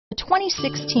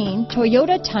2016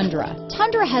 Toyota Tundra.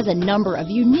 Tundra has a number of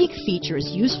unique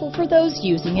features useful for those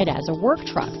using it as a work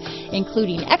truck,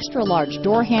 including extra-large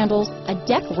door handles, a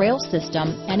deck rail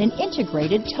system, and an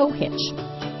integrated tow hitch.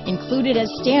 Included as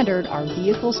standard are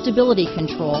vehicle stability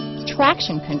control,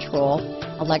 traction control,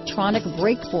 electronic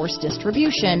brake force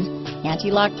distribution,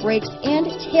 anti-lock brakes, and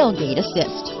tailgate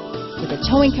assist. With a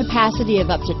towing capacity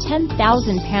of up to 10,000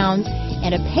 pounds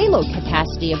and a payload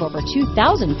capacity of over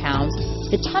 2,000 pounds,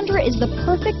 the Tundra is the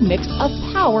perfect mix of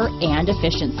power and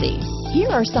efficiency.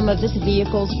 Here are some of this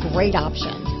vehicle's great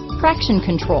options: traction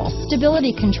control,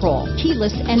 stability control,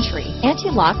 keyless entry,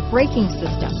 anti-lock braking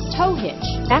system, tow hitch,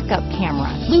 backup camera,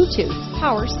 Bluetooth,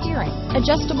 power steering,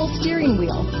 adjustable steering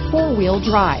wheel, four-wheel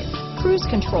drive, cruise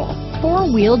control,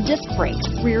 four-wheel disc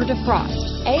brakes, rear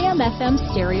defrost, AM/FM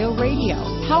stereo radio,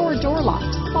 power door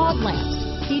locks, fog lamps,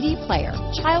 CD player,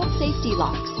 child safety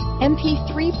locks,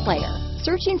 MP3 player.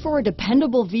 Searching for a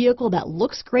dependable vehicle that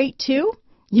looks great too?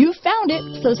 You found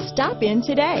it, so stop in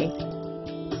today.